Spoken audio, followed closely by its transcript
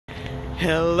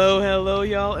Hello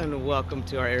y'all, and welcome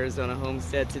to our Arizona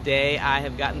homestead. Today I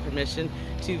have gotten permission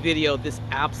to video this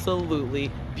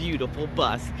absolutely beautiful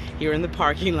bus here in the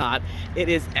parking lot. It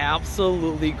is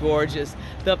absolutely gorgeous.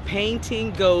 The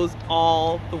painting goes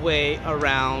all the way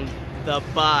around the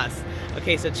bus.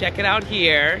 Okay, so check it out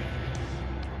here.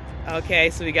 Okay,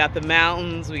 so we got the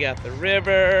mountains, we got the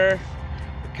river,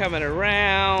 we're coming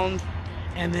around,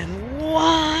 and then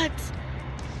what?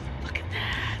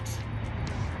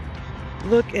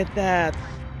 Look at that.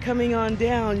 Coming on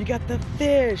down, you got the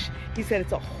fish. He said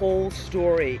it's a whole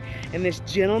story. And this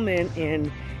gentleman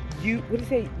in, what did he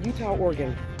say? Utah,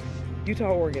 Oregon,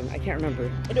 I can't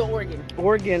remember.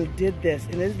 Oregon did this.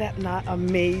 And isn't that not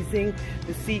amazing?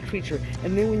 The sea creature.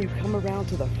 And then when you come around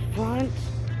to the front,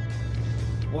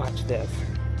 watch this.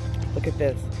 Look at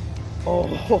this.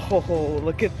 Oh,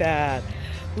 look at that.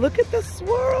 Look at the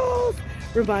swirls.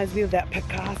 Reminds me of that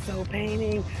Picasso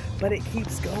painting, but it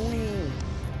keeps going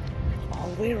all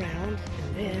the way around,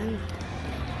 and then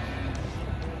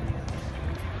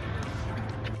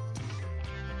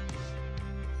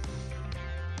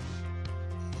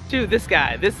dude, this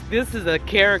guy, this is a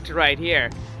character right here.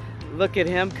 Look at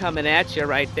him coming at you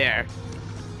right there.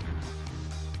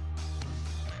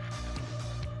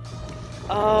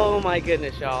 Oh my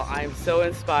goodness, y'all, I'm so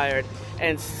inspired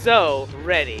and so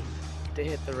ready to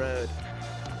hit the road.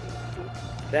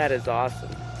 That is awesome.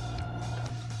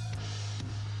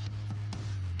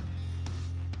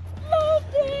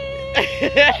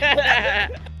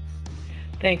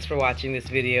 Thanks for watching this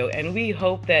video, and we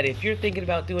hope that if you're thinking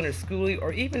about doing a schoolie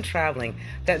or even traveling,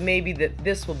 that maybe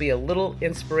this will be a little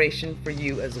inspiration for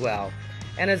you as well.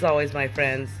 And as always, my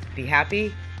friends, be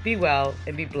happy, be well,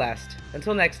 and be blessed.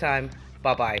 Until next time,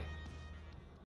 bye-bye.